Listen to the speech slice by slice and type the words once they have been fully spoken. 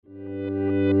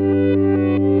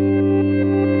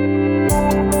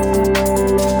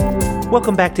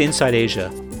Welcome back to Inside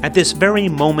Asia. At this very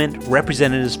moment,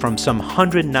 representatives from some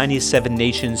 197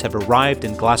 nations have arrived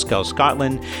in Glasgow,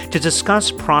 Scotland, to discuss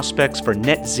prospects for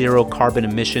net zero carbon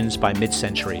emissions by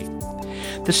mid-century.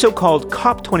 The so-called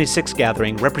COP26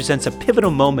 gathering represents a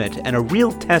pivotal moment and a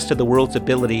real test of the world's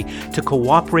ability to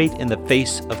cooperate in the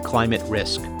face of climate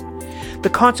risk. The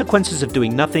consequences of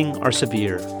doing nothing are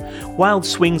severe. Wild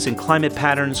swings in climate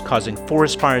patterns causing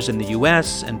forest fires in the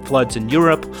US and floods in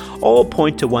Europe all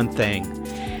point to one thing,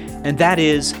 and that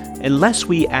is, unless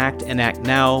we act and act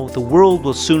now, the world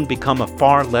will soon become a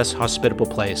far less hospitable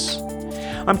place.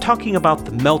 I'm talking about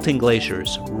the melting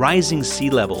glaciers, rising sea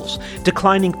levels,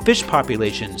 declining fish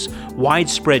populations,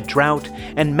 widespread drought,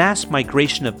 and mass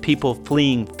migration of people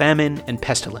fleeing famine and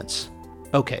pestilence.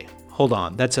 Okay. Hold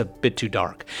on, that's a bit too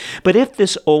dark. But if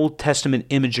this Old Testament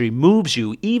imagery moves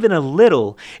you even a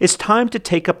little, it's time to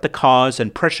take up the cause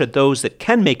and pressure those that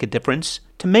can make a difference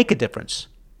to make a difference.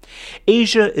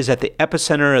 Asia is at the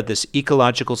epicenter of this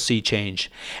ecological sea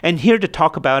change, and here to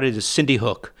talk about it is Cindy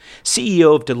Hook,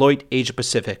 CEO of Deloitte Asia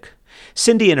Pacific.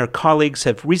 Cindy and her colleagues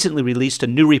have recently released a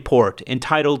new report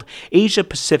entitled Asia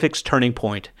Pacific's Turning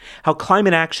Point: How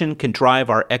Climate Action Can Drive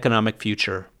Our Economic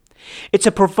Future. It's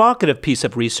a provocative piece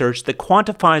of research that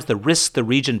quantifies the risks the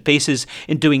region faces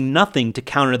in doing nothing to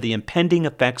counter the impending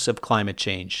effects of climate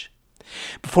change.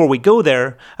 Before we go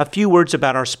there, a few words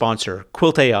about our sponsor,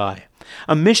 Quilt AI,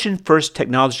 a mission-first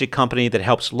technology company that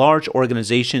helps large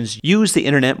organizations use the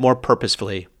internet more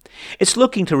purposefully. It's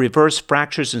looking to reverse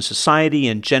fractures in society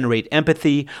and generate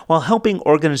empathy while helping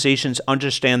organizations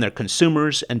understand their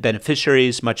consumers and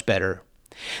beneficiaries much better.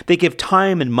 They give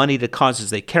time and money to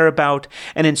causes they care about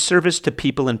and in service to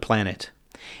people and planet.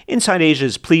 Inside Asia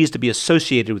is pleased to be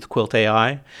associated with Quilt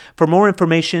AI. For more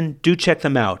information, do check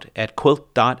them out at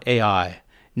quilt.ai.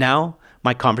 Now,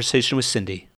 my conversation with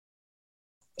Cindy.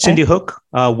 Cindy Hook,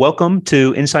 welcome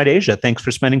to Inside Asia. Thanks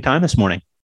for spending time this morning.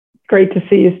 Great to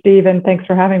see you, Steve, and thanks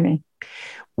for having me.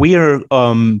 We are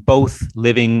both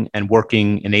living and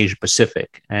working in Asia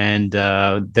Pacific, and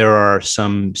there are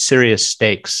some serious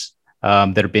stakes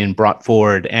that are being brought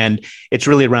forward, and it's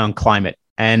really around climate.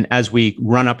 And as we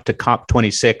run up to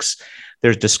COP26,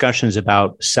 there's discussions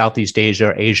about Southeast Asia,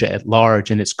 or Asia at large,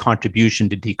 and its contribution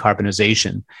to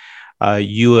decarbonization.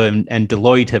 You and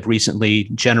Deloitte have recently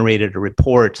generated a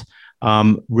report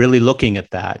really looking at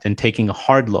that and taking a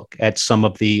hard look at some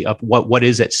of what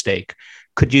is at stake.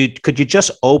 Could you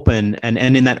just open, and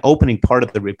in that opening part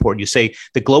of the report, you say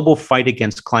the global fight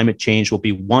against climate change will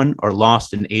be won or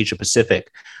lost in Asia Pacific.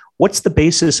 What's the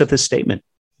basis of this statement?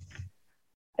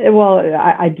 Well,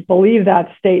 I believe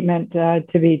that statement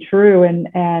to be true, and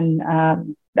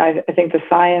I think the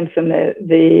science and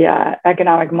the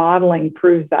economic modeling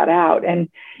proves that out. And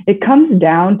it comes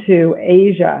down to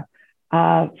Asia.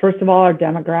 First of all, our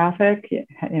demographic,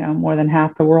 more than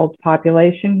half the world's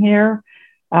population here.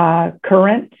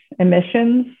 Current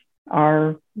emissions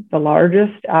are the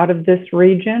largest out of this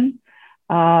region,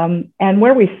 and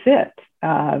where we sit.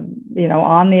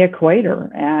 On the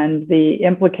equator and the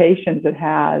implications it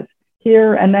has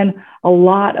here, and then a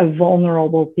lot of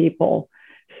vulnerable people.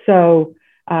 So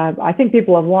I think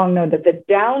people have long known that the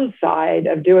downside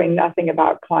of doing nothing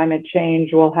about climate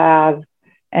change will have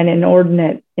an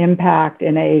inordinate impact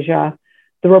in Asia.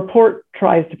 The report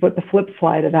tries to put the flip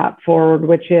side of that forward,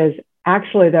 which is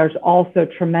actually there's also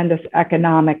tremendous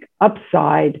economic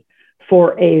upside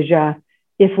for Asia.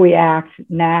 If we act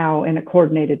now in a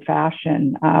coordinated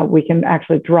fashion, we can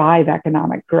actually drive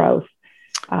economic growth.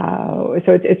 So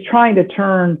it's trying to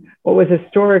turn what was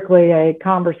historically a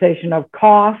conversation of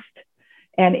cost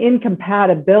and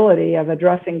incompatibility of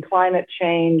addressing climate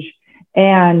change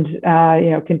and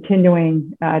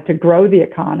continuing to grow the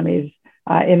economies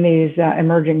in these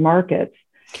emerging markets.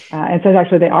 And so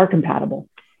actually they are compatible.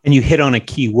 And you hit on a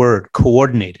key word: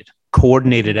 coordinated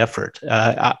effort.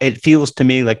 It feels to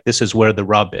me like this is where the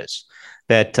rub is,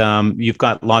 that you've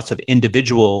got lots of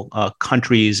individual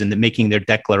countries and making their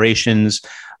declarations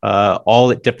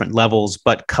all at different levels,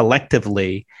 but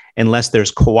collectively, unless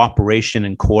there's cooperation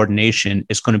and coordination,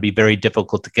 it's going to be very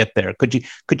difficult to get there. Could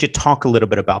you talk a little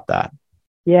bit about that?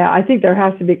 Yeah, I think there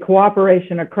has to be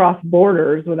cooperation across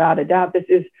borders, without a doubt. This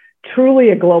is truly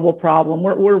a global problem.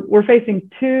 We're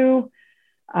facing two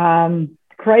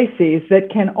crises that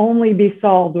can only be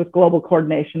solved with global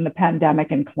coordination: the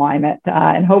pandemic and climate.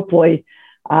 And hopefully,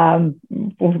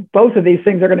 both of these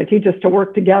things are going to teach us to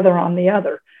work together on the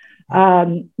other.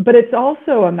 But it's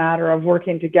also a matter of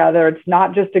working together. It's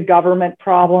not just a government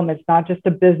problem. It's not just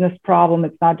a business problem.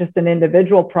 It's not just an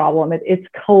individual problem. It's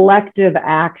collective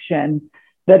action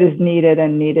that is needed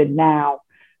and needed now.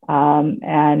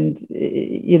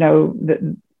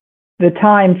 The the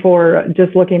time for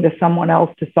just looking to someone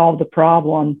else to solve the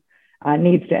problem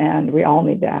needs to end. We all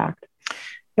need to act.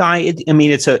 I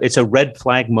mean, it's a red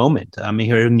flag moment. I mean,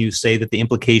 hearing you say that the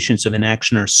implications of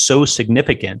inaction are so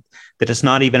significant that it's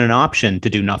not even an option to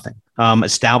do nothing.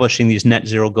 Establishing these net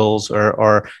zero goals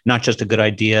are not just a good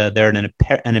idea; they're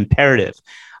an imperative.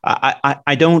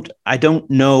 I don't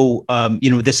know.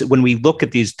 This, when we look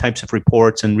at these types of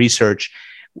reports and research,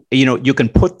 you can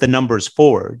put the numbers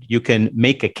forward, you can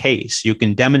make a case, you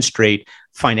can demonstrate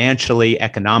financially,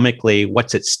 economically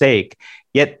what's at stake.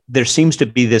 Yet there seems to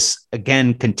be this,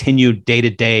 again, continued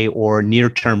day-to-day or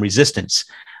near-term resistance.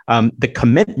 The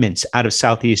commitments out of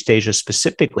Southeast Asia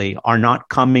specifically are not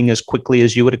coming as quickly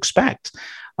as you would expect.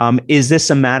 Is this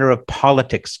a matter of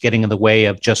politics getting in the way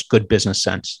of just good business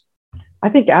sense? I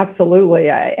think absolutely.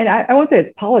 I won't say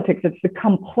it's politics, it's the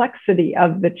complexity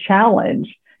of the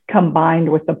challenge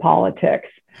combined with the politics.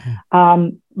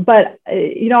 But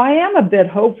I am a bit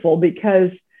hopeful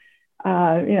because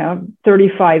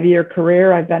 35-year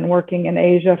career. I've been working in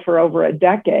Asia for over a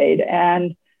decade.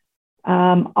 And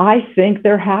I think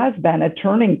there has been a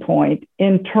turning point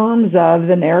in terms of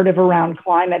the narrative around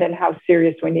climate and how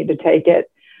serious we need to take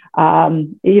it.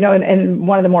 And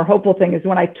one of the more hopeful things is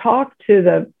when I talk to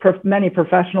the many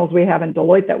professionals we have in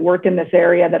Deloitte that work in this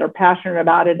area, that are passionate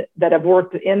about it, that have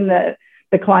worked in the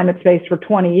climate space for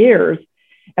 20 years.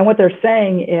 And what they're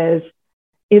saying is,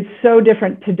 it's so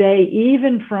different today,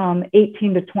 even from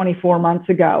 18 to 24 months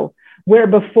ago, where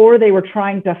before they were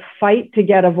trying to fight to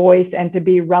get a voice and to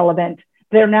be relevant,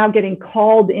 they're now getting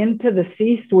called into the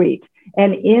C-suite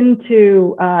and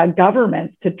into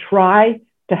governments to try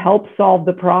to help solve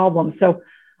the problem. So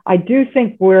I do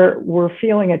think we're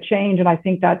feeling a change, and I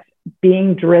think that's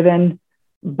being driven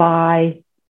by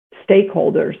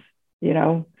stakeholders,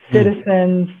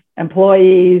 citizens,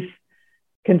 employees,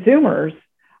 consumers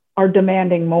are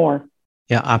demanding more.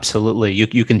 Yeah, absolutely.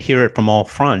 You can hear it from all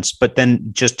fronts. But then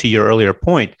just to your earlier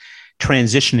point,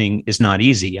 transitioning is not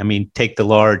easy. I mean, take the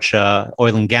large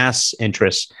oil and gas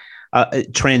interests.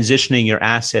 Transitioning your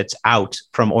assets out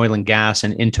from oil and gas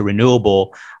and into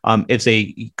renewable is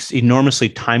a enormously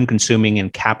time-consuming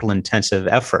and capital-intensive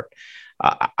effort.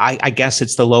 I guess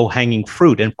it's the low-hanging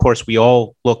fruit. And of course, we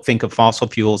all think of fossil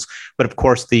fuels, but of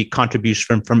course, the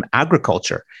contribution from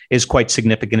agriculture is quite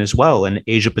significant as well. And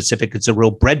Asia Pacific is a real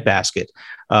breadbasket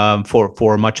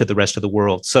for much of the rest of the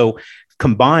world. So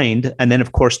combined, and then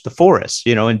of course the forests,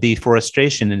 and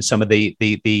deforestation and some of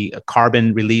the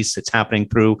carbon release that's happening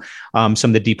through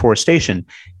some of the deforestation.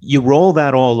 You roll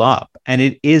that all up, and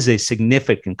it is a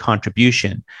significant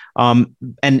contribution.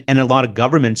 And a lot of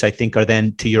governments, I think, are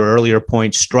then, to your earlier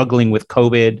point, struggling with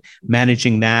COVID,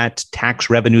 managing that. Tax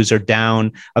revenues are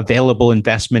down, available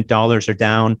investment dollars are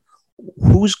down.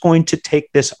 Who's going to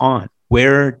take this on?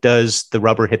 Where does the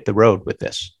rubber hit the road with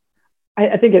this?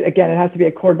 I think, it has to be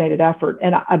a coordinated effort.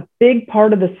 And a big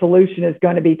part of the solution is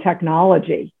going to be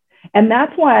technology. And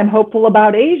that's why I'm hopeful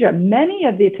about Asia. Many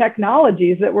of the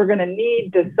technologies that we're going to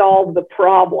need to solve the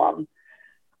problem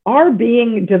are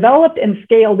being developed and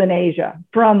scaled in Asia,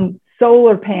 from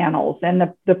solar panels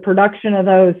and the production of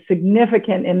those,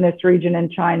 significant in this region in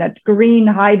China, green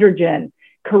hydrogen,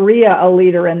 Korea, a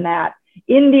leader in that.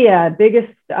 India,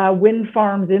 biggest wind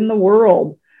farms in the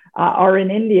world are in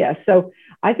India. So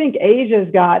I think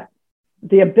Asia's got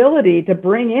the ability to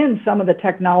bring in some of the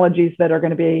technologies that are going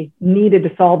to be needed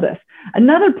to solve this.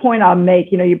 Another point I'll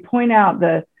make, you point out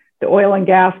the oil and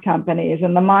gas companies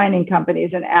and the mining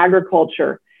companies and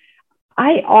agriculture.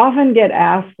 I often get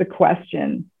asked the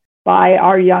question by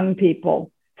our young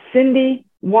people, Cindy,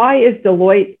 why is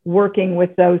Deloitte working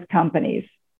with those companies?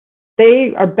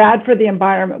 They are bad for the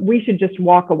environment. We should just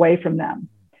walk away from them.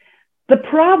 The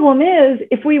problem is,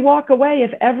 if we walk away,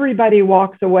 if everybody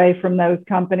walks away from those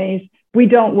companies, we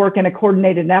don't work in a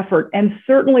coordinated effort. And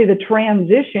certainly the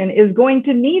transition is going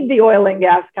to need the oil and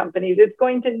gas companies. It's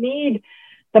going to need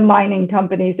the mining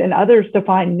companies and others to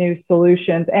find new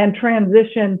solutions and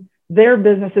transition their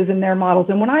businesses and their models.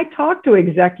 And when I talk to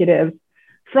executives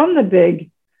from the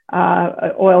big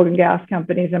oil and gas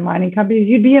companies and mining companies,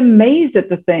 you'd be amazed at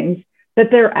the things that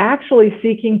they're actually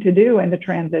seeking to do in the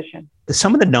transition.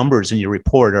 Some of the numbers in your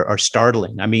report are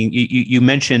startling. I mean, you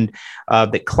mentioned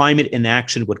that climate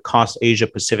inaction would cost Asia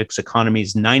Pacific's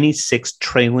economies $96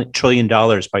 trillion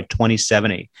by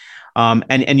 2070.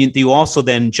 And you also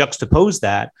then juxtapose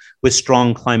that with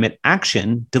strong climate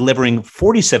action, delivering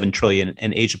 47 trillion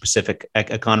in Asia Pacific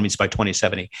economies by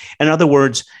 2070. In other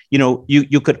words,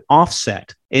 you could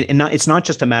offset, and it's not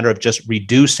just a matter of just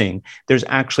reducing. There's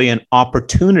actually an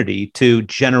opportunity to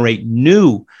generate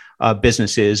new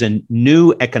businesses and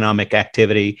new economic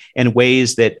activity in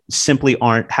ways that simply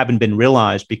haven't been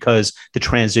realized because the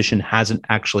transition hasn't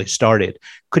actually started.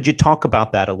 Could you talk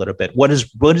about that a little bit? What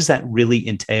does that really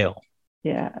entail?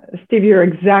 Yeah, Steve, you're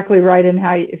exactly right in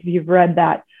how, if you've read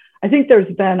that. I think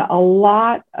there's been a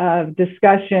lot of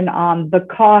discussion on the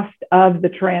cost of the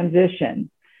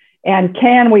transition and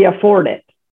can we afford it?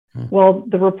 Well,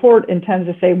 the report intends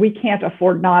to say we can't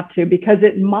afford not to, because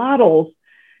it models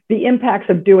the impacts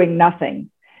of doing nothing.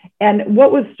 And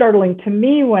what was startling to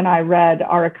me when I read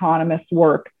our economists'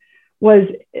 work was,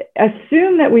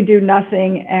 assume that we do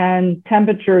nothing and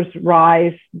temperatures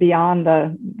rise beyond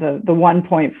the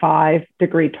 1.5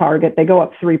 degree target. They go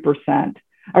up 3%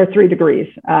 or 3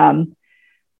 degrees.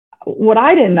 What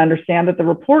I didn't understand that the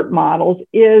report models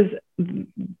is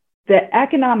the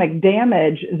economic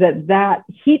damage that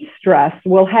heat stress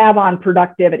will have on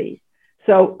productivity.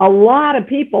 So a lot of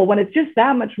people, when it's just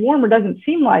that much warmer, doesn't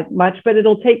seem like much, but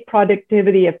it'll take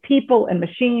productivity of people and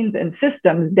machines and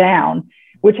systems down,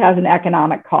 which has an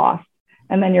economic cost.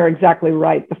 And then you're exactly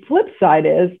right. The flip side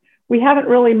is we haven't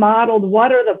really modeled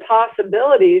what are the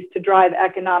possibilities to drive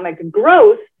economic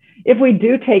growth if we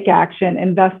do take action,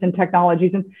 invest in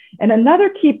technologies. And another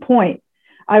key point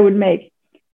I would make,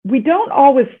 we don't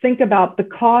always think about the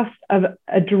cost of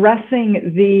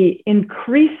addressing the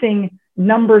increasing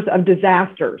numbers of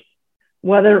disasters,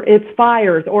 whether it's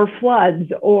fires or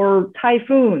floods or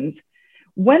typhoons.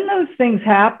 When those things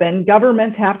happen,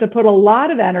 governments have to put a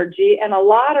lot of energy and a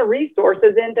lot of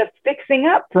resources into fixing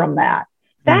up from that.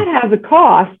 That has a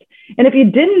cost. And if you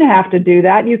didn't have to do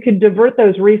that, you could divert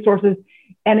those resources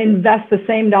and invest the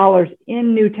same dollars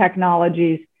in new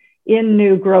technologies, in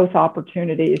new growth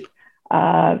opportunities.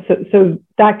 So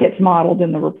that gets modeled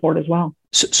in the report as well.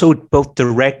 So both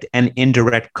direct and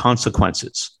indirect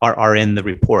consequences are in the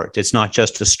report. It's not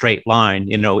just a straight line.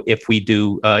 If we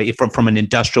do, from an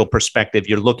industrial perspective,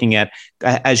 you're looking at,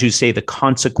 as you say, the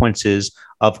consequences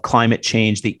of climate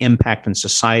change, the impact on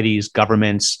societies,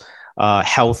 governments,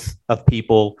 health of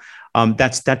people.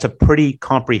 That's a pretty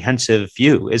comprehensive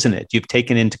view, isn't it? You've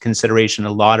taken into consideration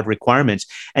a lot of requirements,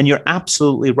 and you're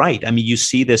absolutely right. I mean, you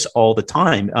see this all the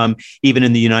time. Even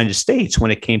in the United States,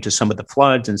 when it came to some of the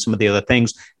floods and some of the other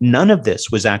things, none of this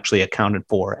was actually accounted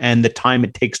for. And the time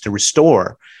it takes to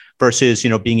restore versus,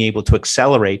 being able to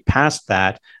accelerate past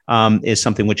that is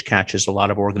something which catches a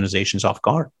lot of organizations off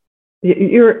guard.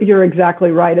 You're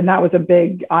exactly right. And that was a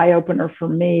big eye opener for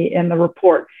me in the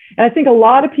report. And I think a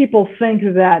lot of people think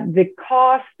that the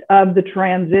cost of the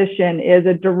transition is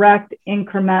a direct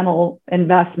incremental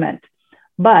investment.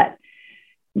 But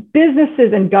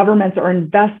businesses and governments are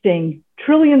investing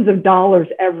trillions of dollars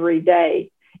every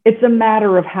day. It's a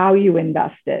matter of how you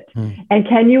invest it. And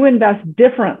can you invest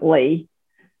differently?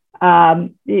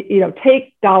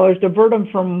 Take dollars, divert them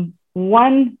from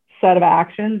one set of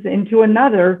actions into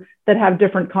another that have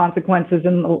different consequences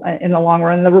in the long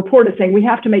run. And the report is saying we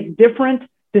have to make different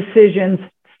decisions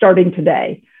starting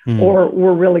today, or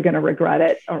we're really going to regret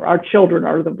it. Or our children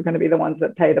are going to be the ones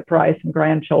that pay the price, and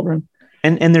grandchildren.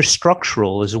 And they're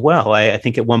structural as well. I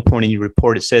think at one point in your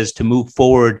report, it says to move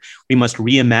forward, we must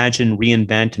reimagine,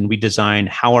 reinvent, and redesign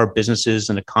how our businesses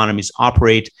and economies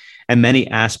operate and many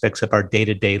aspects of our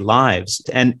day-to-day lives.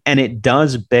 And it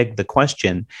does beg the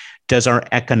question, does our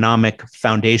economic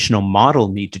foundational model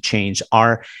need to change?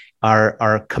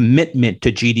 Our commitment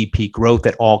to GDP growth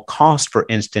at all costs, for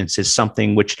instance, is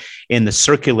something which in the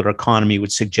circular economy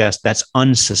would suggest that's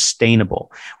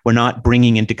unsustainable. We're not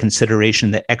bringing into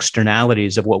consideration the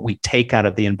externalities of what we take out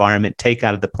of the environment, take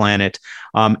out of the planet.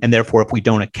 And therefore, if we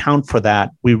don't account for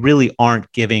that, we really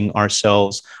aren't giving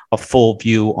ourselves a full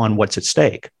view on what's at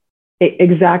stake.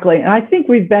 Exactly. And I think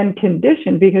we've been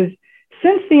conditioned because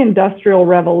since the Industrial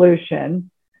Revolution,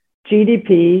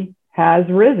 GDP has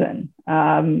risen,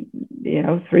 3,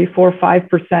 4,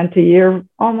 5% a year,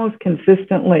 almost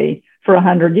consistently for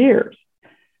 100 years.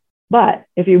 But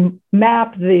if you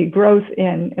map the growth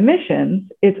in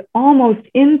emissions, it's almost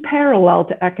in parallel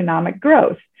to economic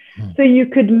growth. So you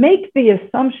could make the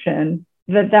assumption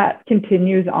that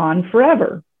continues on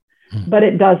forever, but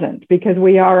it doesn't, because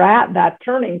we are at that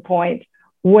turning point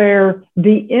where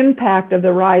the impact of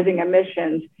the rising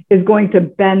emissions is going to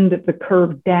bend the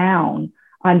curve down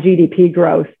on GDP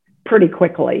growth pretty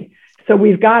quickly. So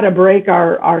we've got to break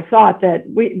our thought that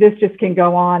this just can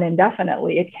go on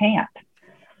indefinitely. It can't.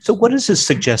 So what does this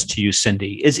suggest to you,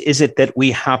 Cindy? Is it that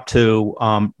we have to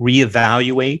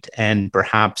reevaluate and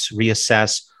perhaps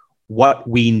reassess what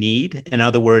we need? In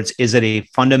other words, is it a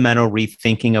fundamental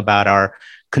rethinking about our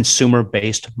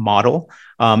consumer-based model?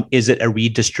 Is it a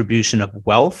redistribution of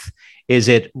wealth? Is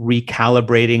it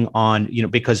recalibrating on,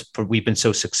 because we've been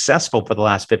so successful for the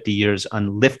last 50 years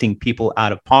on lifting people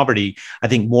out of poverty. I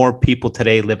think more people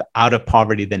today live out of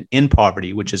poverty than in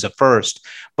poverty, which is a first.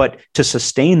 But to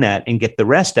sustain that and get the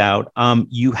rest out,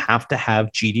 you have to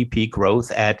have GDP growth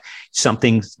at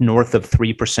something north of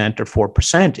 3% or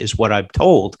 4% is what I'm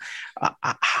told.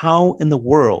 How in the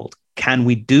world can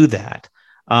we do that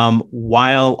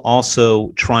while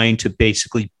also trying to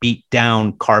basically beat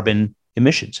down carbon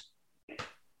emissions?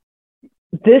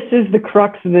 This is the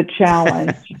crux of the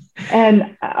challenge.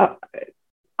 And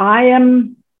I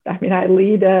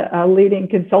lead a leading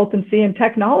consultancy and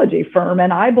technology firm,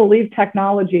 and I believe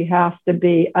technology has to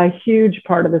be a huge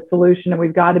part of the solution. And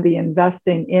we've got to be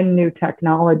investing in new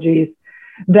technologies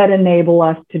that enable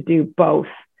us to do both.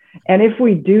 And if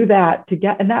we do that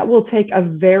and that will take a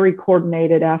very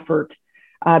coordinated effort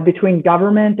between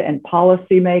government and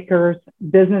policymakers,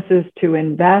 businesses to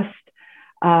invest.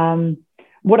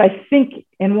 What I think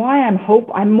and why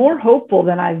I'm more hopeful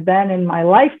than I've been in my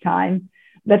lifetime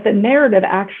that the narrative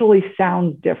actually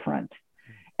sounds different.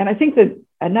 And I think that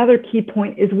another key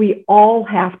point is we all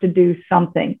have to do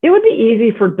something. It would be easy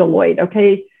for Deloitte.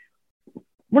 Okay,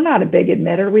 we're not a big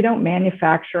emitter. We don't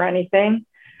manufacture anything.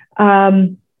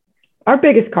 Our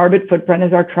biggest carbon footprint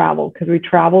is our travel, because we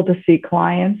travel to see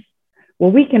clients.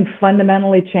 Well, we can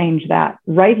fundamentally change that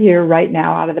right here, right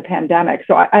now, out of the pandemic.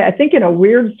 So I think in a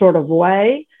weird sort of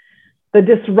way, the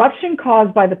disruption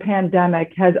caused by the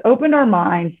pandemic has opened our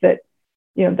minds that,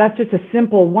 that's just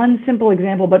one simple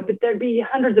example, but there'd be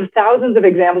hundreds of thousands of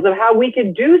examples of how we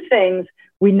could do things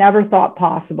we never thought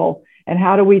possible. And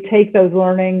how do we take those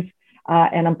learnings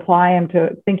and apply them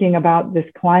to thinking about this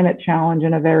climate challenge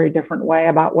in a very different way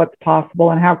about what's possible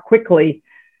and how quickly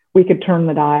we could turn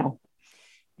the dial.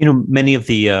 Many of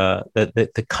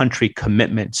the country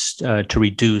commitments to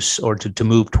reduce or to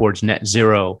move towards net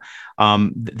zero,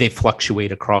 they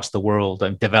fluctuate across the world.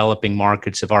 Developing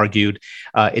markets have argued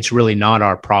it's really not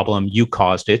our problem. You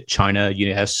caused it. China,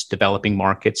 yes, developing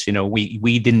markets.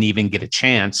 We didn't even get a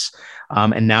chance,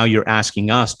 and now you're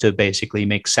asking us to basically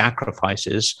make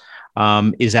sacrifices.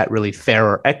 Is that really fair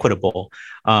or equitable?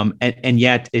 And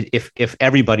yet, if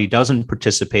everybody doesn't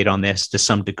participate on this to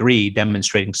some degree,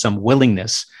 demonstrating some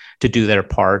willingness to do their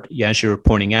part, as you're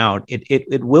pointing out,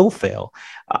 it will fail.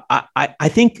 I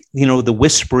think, the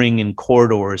whispering in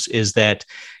corridors is that,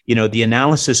 the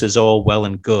analysis is all well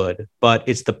and good, but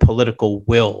it's the political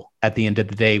will at the end of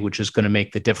the day, which is going to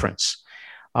make the difference.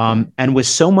 And with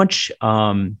so much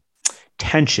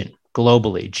tension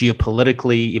globally,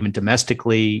 geopolitically, even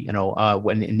domestically,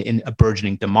 when in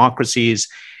burgeoning democracies,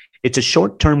 it's a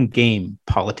short-term game,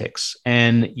 politics.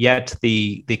 And yet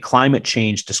the climate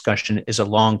change discussion is a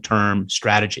long-term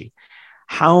strategy.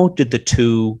 How did the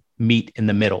two meet in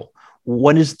the middle?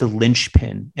 What is the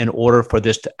linchpin in order for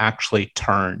this to actually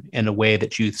turn in a way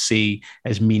that you see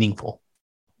as meaningful?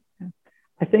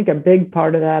 I think a big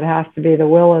part of that has to be the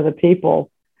will of the people.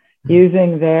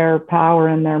 Using their power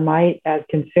and their might as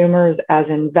consumers, as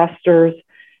investors,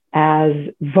 as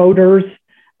voters,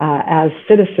 as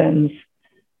citizens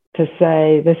to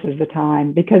say, this is the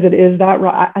time, because it is that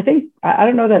right. I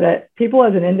don't know that people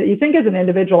you think as an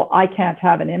individual, I can't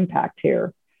have an impact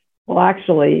here. Well,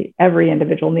 actually, every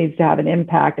individual needs to have an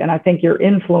impact. And I think your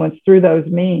influence through those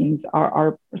means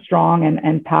are strong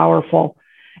and powerful.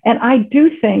 And I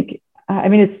do think,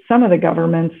 it's some of the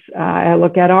governments I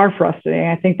look at are frustrating.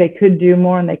 I think they could do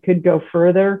more and they could go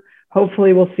further.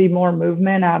 Hopefully we'll see more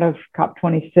movement out of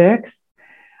COP26.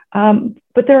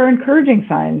 But there are encouraging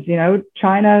signs,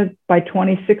 China by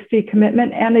 2060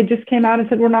 commitment, and they just came out and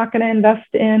said, we're not going to invest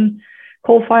in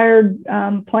coal-fired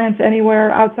plants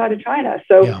anywhere outside of China.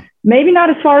 So maybe not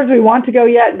as far as we want to go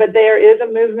yet, but there is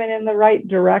a movement in the right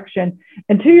direction.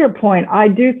 And to your point, I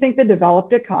do think the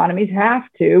developed economies have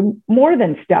to more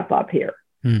than step up here.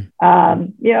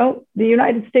 The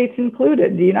United States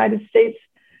included. The United States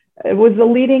was the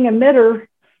leading emitter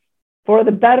for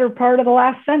the better part of the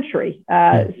last century.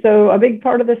 So a big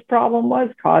part of this problem was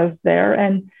caused there.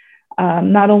 And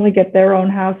not only get their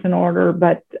own house in order,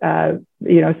 but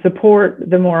support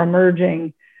the more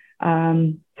emerging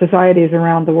societies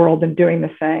around the world in doing the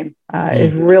same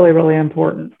is really, really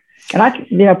important. And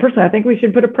personally, I think we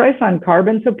should put a price on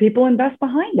carbon so people invest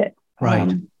behind it.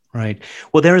 Right.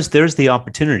 Well, there's the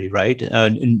opportunity, right?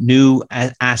 New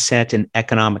asset and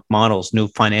economic models, new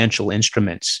financial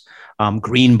instruments.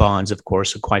 Green bonds, of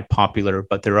course, are quite popular,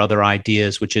 but there are other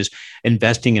ideas, which is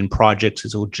investing in projects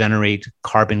that will generate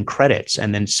carbon credits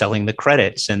and then selling the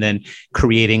credits and then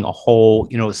creating a whole,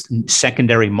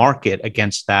 secondary market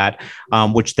against that,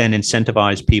 which then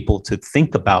incentivize people to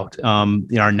think about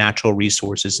our natural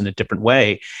resources in a different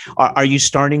way. Are you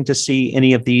starting to see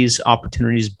any of these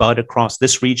opportunities bud across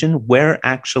this region where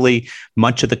actually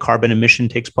much of the carbon emission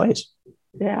takes place?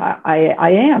 Yeah,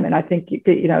 I am. And I think,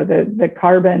 the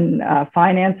carbon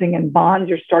financing and bonds,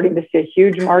 you're starting to see a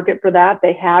huge market for that.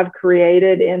 They have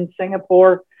created in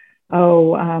Singapore,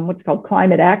 what's called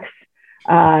Climate X,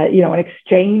 an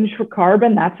exchange for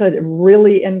carbon. That's a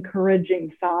really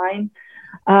encouraging sign.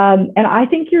 And I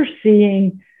think you're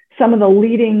seeing some of the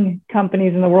leading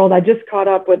companies in the world. I just caught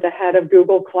up with the head of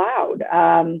Google Cloud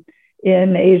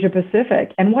in Asia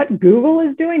Pacific. And what Google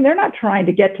is doing, they're not trying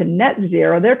to get to net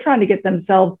zero. They're trying to get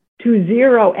themselves to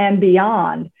zero and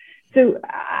beyond. So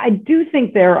I do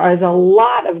think there is a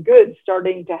lot of good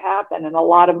starting to happen and a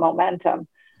lot of momentum,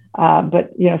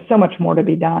 but so much more to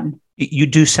be done. You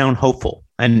do sound hopeful,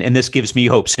 and this gives me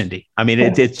hope, Cindy. I mean, I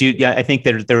think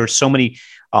there are so many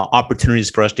opportunities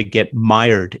for us to get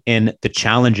mired in the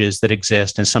challenges that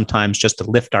exist, and sometimes just to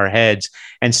lift our heads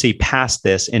and see past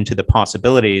this into the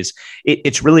possibilities.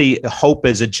 It's really hope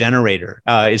as a generator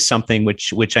is something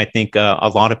which I think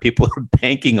a lot of people are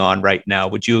banking on right now.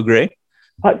 Would you agree?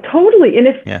 Totally. And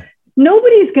if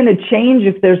nobody's going to change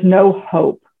if there's no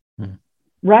hope,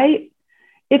 right?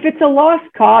 If it's a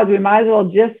lost cause, we might as well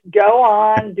just go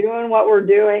on doing what we're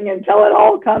doing until it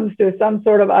all comes to some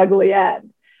sort of ugly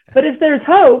end. But if there's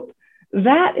hope,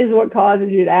 that is what causes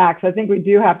you to act. So I think we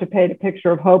do have to paint a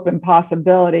picture of hope and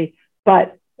possibility,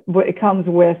 but it comes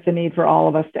with the need for all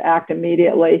of us to act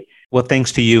immediately. Well,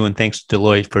 thanks to you and thanks to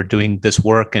Deloitte for doing this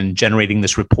work and generating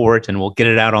this report. And we'll get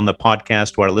it out on the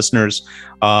podcast to our listeners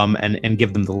and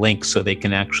give them the link so they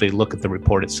can actually look at the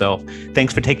report itself.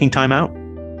 Thanks for taking time out.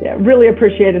 Yeah, really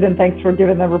appreciate it. And thanks for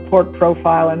giving the report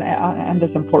profile and this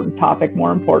important topic,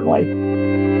 more importantly.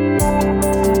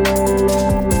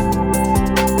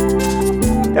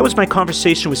 That was my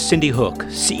conversation with Cindy Hook,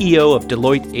 CEO of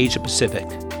Deloitte Asia Pacific.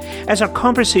 As our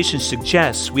conversation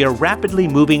suggests, we are rapidly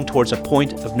moving towards a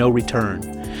point of no return.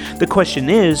 The question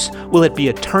is, will it be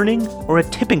a turning or a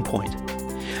tipping point?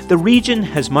 The region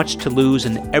has much to lose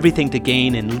and everything to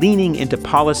gain in leaning into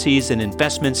policies and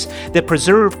investments that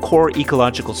preserve core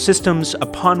ecological systems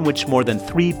upon which more than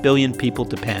 3 billion people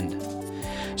depend.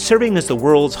 Serving as the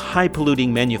world's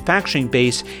high-polluting manufacturing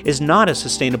base is not a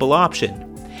sustainable option.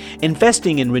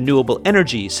 Investing in renewable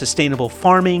energy, sustainable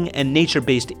farming, and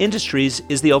nature-based industries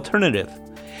is the alternative.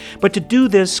 But to do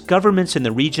this, governments in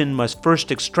the region must first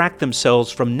extract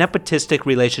themselves from nepotistic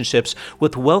relationships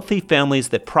with wealthy families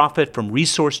that profit from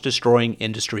resource-destroying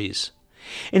industries.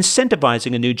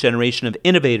 Incentivizing a new generation of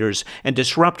innovators and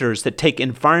disruptors that take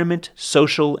environment,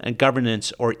 social, and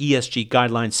governance, or ESG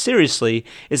guidelines seriously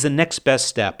is the next best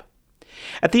step.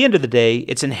 At the end of the day,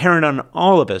 it's inherent on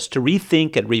all of us to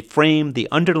rethink and reframe the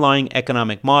underlying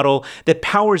economic model that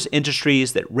powers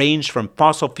industries that range from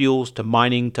fossil fuels to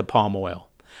mining to palm oil.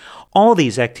 All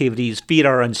these activities feed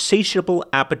our insatiable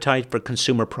appetite for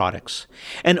consumer products.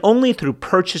 And only through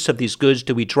purchase of these goods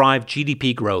do we drive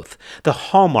GDP growth, the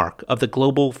hallmark of the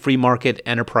global free market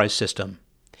enterprise system.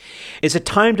 Is it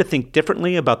time to think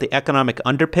differently about the economic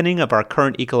underpinning of our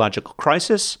current ecological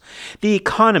crisis? The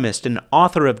economist and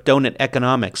author of Donut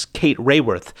Economics, Kate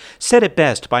Raworth, said it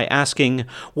best by asking,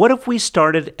 what if we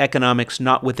started economics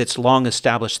not with its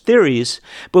long-established theories,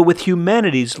 but with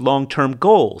humanity's long-term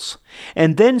goals,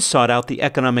 and then sought out the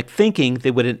economic thinking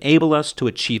that would enable us to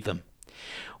achieve them?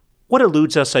 What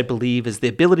eludes us, I believe, is the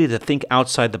ability to think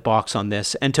outside the box on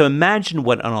this and to imagine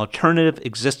what an alternative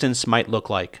existence might look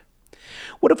like.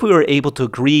 What if we were able to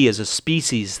agree as a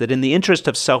species that in the interest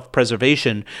of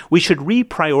self-preservation, we should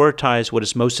reprioritize what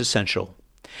is most essential?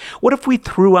 What if we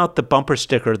threw out the bumper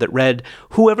sticker that read,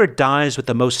 "Whoever dies with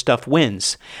the most stuff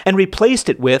wins," and replaced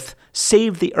it with,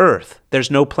 "Save the Earth, there's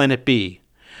no planet B"?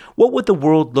 What would the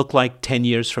world look like 10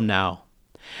 years from now?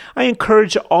 I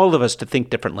encourage all of us to think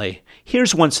differently.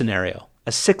 Here's one scenario,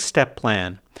 a 6-step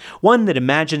plan, one that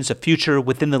imagines a future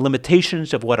within the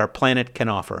limitations of what our planet can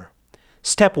offer.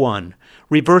 Step 1,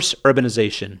 reverse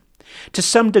urbanization. To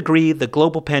some degree, the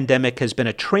global pandemic has been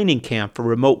a training camp for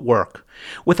remote work.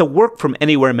 With a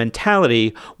work-from-anywhere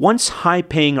mentality, once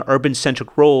high-paying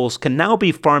urban-centric roles can now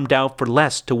be farmed out for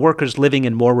less to workers living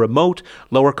in more remote,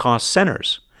 lower-cost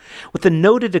centers. With the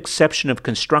noted exception of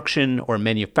construction or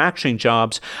manufacturing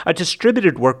jobs, a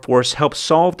distributed workforce helps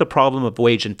solve the problem of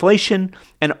wage inflation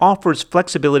and offers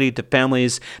flexibility to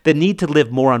families that need to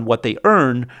live more on what they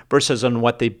earn versus on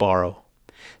what they borrow.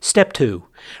 Step 2.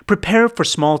 Prepare for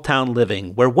small-town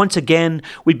living, where once again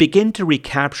we begin to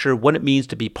recapture what it means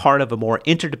to be part of a more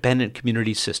interdependent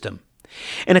community system.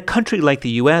 In a country like the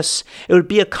U.S., it would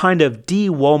be a kind of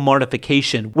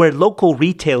de-Walmartification where local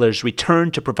retailers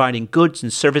return to providing goods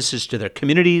and services to their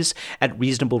communities at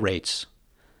reasonable rates.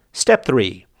 Step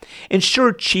 3.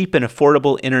 Ensure cheap and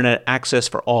affordable internet access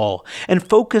for all, and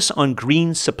focus on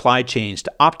green supply chains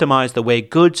to optimize the way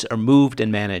goods are moved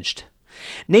and managed.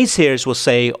 Naysayers will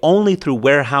say only through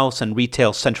warehouse and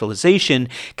retail centralization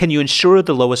can you ensure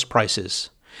the lowest prices.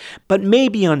 But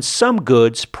maybe on some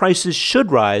goods, prices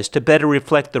should rise to better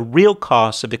reflect the real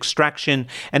costs of extraction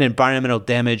and environmental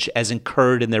damage as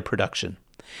incurred in their production.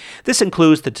 This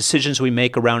includes the decisions we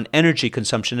make around energy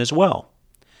consumption as well.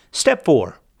 Step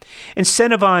 4.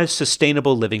 Incentivize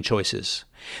sustainable living choices.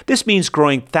 This means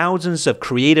growing thousands of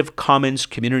Creative Commons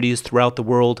communities throughout the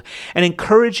world and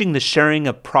encouraging the sharing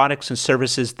of products and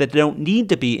services that don't need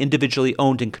to be individually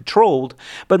owned and controlled,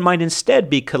 but might instead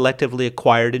be collectively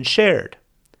acquired and shared.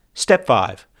 Step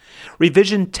 5.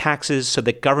 Revision taxes so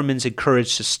that governments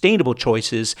encourage sustainable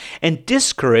choices and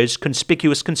discourage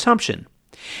conspicuous consumption.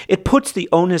 It puts the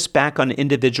onus back on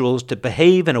individuals to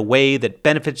behave in a way that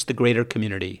benefits the greater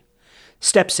community.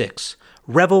 Step 6.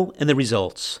 Revel in the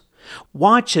results.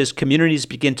 Watch as communities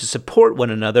begin to support one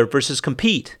another versus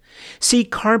compete. See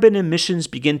carbon emissions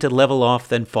begin to level off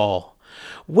then fall.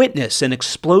 Witness an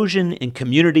explosion in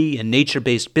community and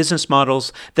nature-based business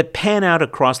models that pan out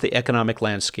across the economic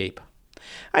landscape.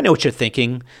 I know what you're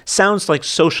thinking. Sounds like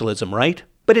socialism, right?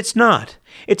 But it's not.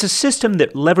 It's a system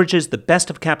that leverages the best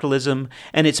of capitalism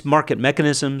and its market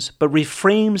mechanisms, but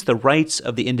reframes the rights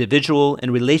of the individual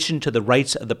in relation to the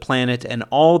rights of the planet and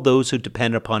all those who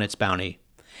depend upon its bounty.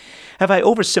 Have I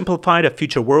oversimplified a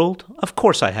future world? Of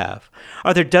course I have.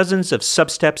 Are there dozens of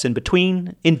sub-steps in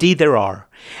between? Indeed there are.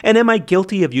 And am I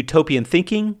guilty of utopian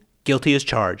thinking? Guilty as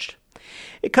charged.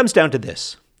 It comes down to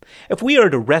this. If we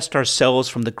are to wrest ourselves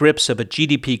from the grips of a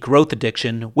GDP growth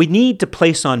addiction, we need to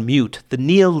place on mute the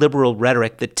neoliberal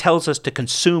rhetoric that tells us to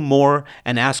consume more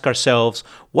and ask ourselves,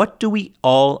 what do we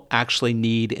all actually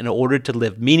need in order to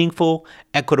live meaningful,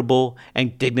 equitable,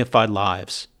 and dignified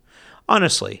lives?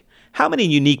 Honestly, how many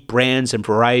unique brands and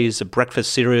varieties of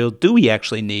breakfast cereal do we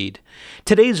actually need?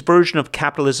 Today's version of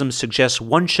capitalism suggests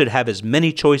one should have as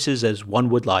many choices as one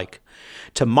would like.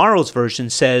 Tomorrow's version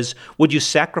says, would you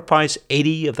sacrifice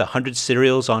 80 of the 100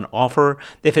 cereals on offer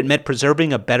if it meant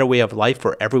preserving a better way of life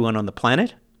for everyone on the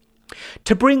planet?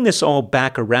 To bring this all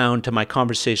back around to my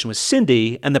conversation with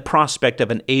Cindy and the prospect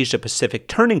of an Asia-Pacific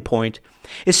turning point,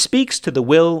 it speaks to the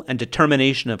will and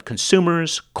determination of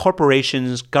consumers,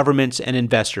 corporations, governments, and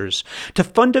investors to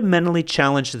fundamentally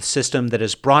challenge the system that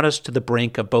has brought us to the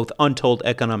brink of both untold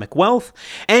economic wealth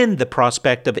and the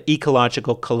prospect of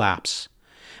ecological collapse.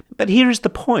 But here's the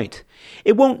point.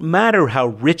 It won't matter how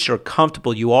rich or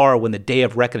comfortable you are when the day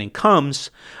of reckoning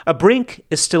comes. A brink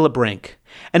is still a brink.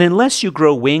 And unless you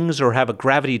grow wings or have a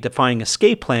gravity-defying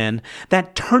escape plan,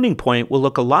 that turning point will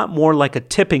look a lot more like a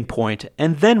tipping point,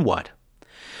 and then what?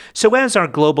 So as our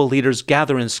global leaders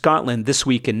gather in Scotland this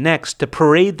week and next to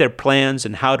parade their plans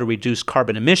and how to reduce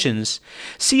carbon emissions,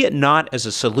 see it not as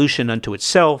a solution unto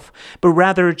itself, but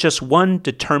rather just one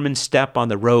determined step on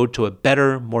the road to a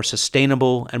better, more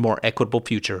sustainable, and more equitable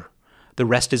future. The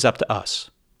rest is up to us.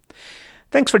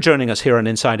 Thanks for joining us here on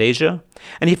Inside Asia.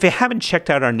 And if you haven't checked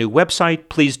out our new website,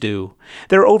 please do.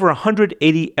 There are over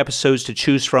 180 episodes to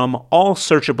choose from, all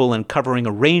searchable and covering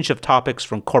a range of topics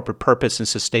from corporate purpose and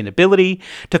sustainability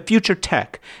to future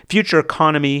tech, future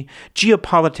economy,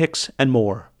 geopolitics, and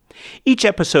more. Each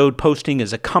episode posting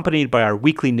is accompanied by our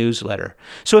weekly newsletter.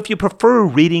 So if you prefer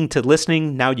reading to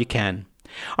listening, now you can.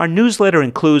 Our newsletter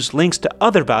includes links to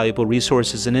other valuable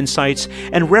resources and insights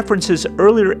and references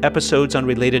earlier episodes on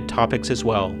related topics as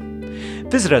well.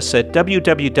 Visit us at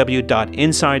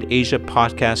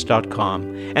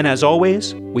www.insideasiapodcast.com. And as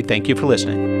always, we thank you for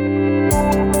listening.